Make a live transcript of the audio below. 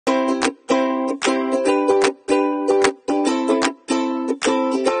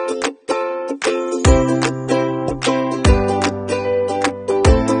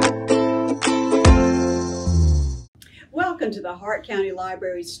Hart County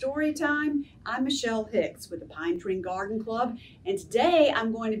Library Storytime. I'm Michelle Hicks with the Pine Tree Garden Club, and today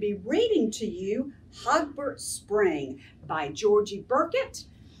I'm going to be reading to you Hogbert Spring by Georgie Burkett,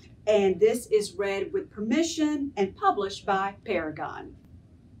 and this is read with permission and published by Paragon.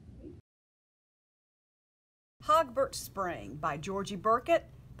 Hogbert Spring by Georgie Burkett,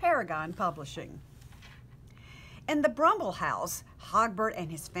 Paragon Publishing. In the Brumble house, Hogbert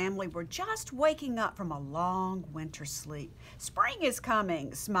and his family were just waking up from a long winter sleep. "Spring is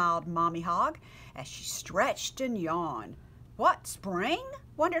coming," smiled Mommy Hog as she stretched and yawned. "What, spring?"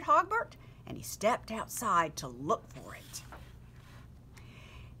 wondered Hogbert, and he stepped outside to look for it.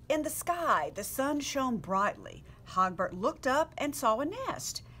 In the sky, the sun shone brightly. Hogbert looked up and saw a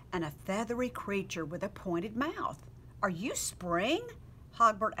nest and a feathery creature with a pointed mouth. "Are you Spring?"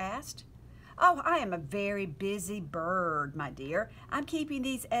 Hogbert asked. "Oh, I am a very busy bird, my dear. I'm keeping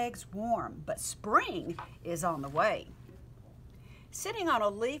these eggs warm, but spring is on the way." Sitting on a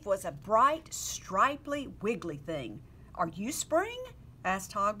leaf was a bright, stripy, wiggly thing. "Are you Spring?"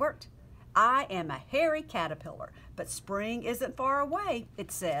 asked Hogbert. "I am a hairy caterpillar, but spring isn't far away,"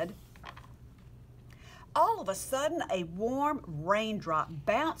 it said. All of a sudden, a warm raindrop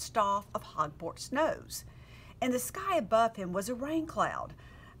bounced off of Hogbert's nose. In the sky above him was a rain cloud.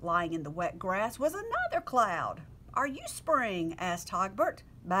 Lying in the wet grass was another cloud. "Are you Spring?" asked Hogbert.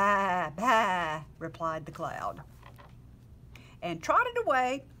 "Bah, bah," replied the cloud, and trotted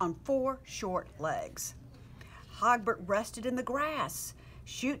away on 4 short legs. Hogbert rested in the grass.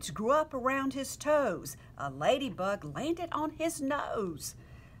 Shoots grew up around his toes. A ladybug landed on his nose.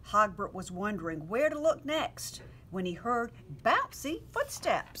 Hogbert was wondering where to look next when he heard bouncy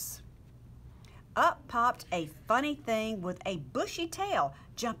footsteps. Up popped a funny thing with a bushy tail,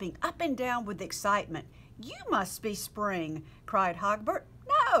 jumping up and down with excitement. "You must be Spring," cried Hogbert.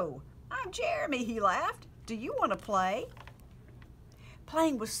 "No, I'm Jeremy," he laughed. "Do you want to play?"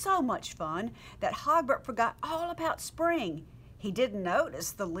 Playing was so much fun that Hogbert forgot all about spring. He didn't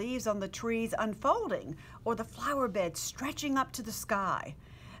notice the leaves on the trees unfolding or the flower beds stretching up to the sky.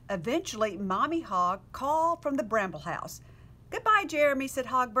 Eventually, Mommy Hog called from the Bramble house. "Goodbye, Jeremy," said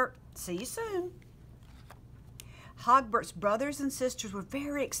Hogbert. "See you soon." Hogbert's brothers and sisters were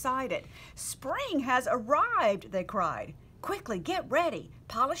very excited. "Spring has arrived," they cried. "Quickly, get ready.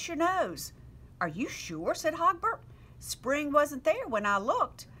 Polish your nose." "Are you sure?" said Hogbert. "Spring wasn't there when I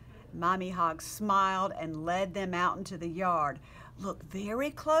looked." Mommy Hog smiled and led them out into the yard. "Look very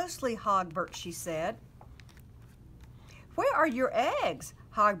closely, Hogbert," she said. "Where are your eggs?"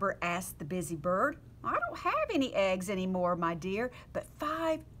 Hogbert asked the busy bird. "I don't have any eggs anymore, my dear, but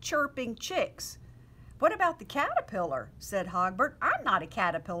 5 chirping chicks." "What about the caterpillar?" said Hogbert. "I'm not a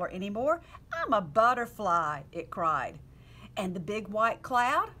caterpillar anymore. I'm a butterfly," it cried. "And the big white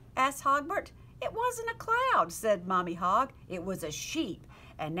cloud?" asked Hogbert. "It wasn't a cloud," said Mommy Hog. "It was a sheep,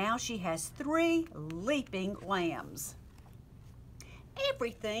 and now she has 3 leaping lambs."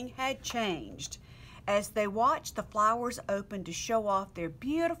 Everything had changed. As they watched the flowers open to show off their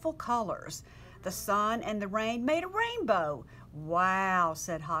beautiful colors, the sun and the rain made a rainbow. "Wow,"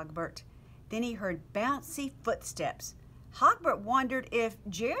 said Hogbert. Then he heard bouncy footsteps. Hogbert wondered if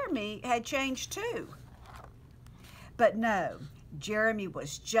Jeremy had changed too. But no, Jeremy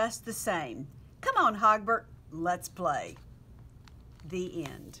was just the same. "Come on, Hogbert, let's play." The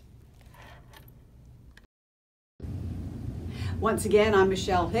end. Once again, I'm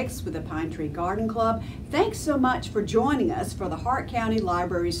Michelle Hicks with the Pine Tree Garden Club. Thanks so much for joining us for the Hart County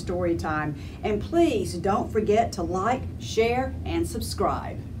Library Storytime. And please don't forget to like, share, and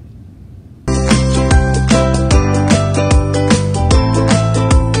subscribe.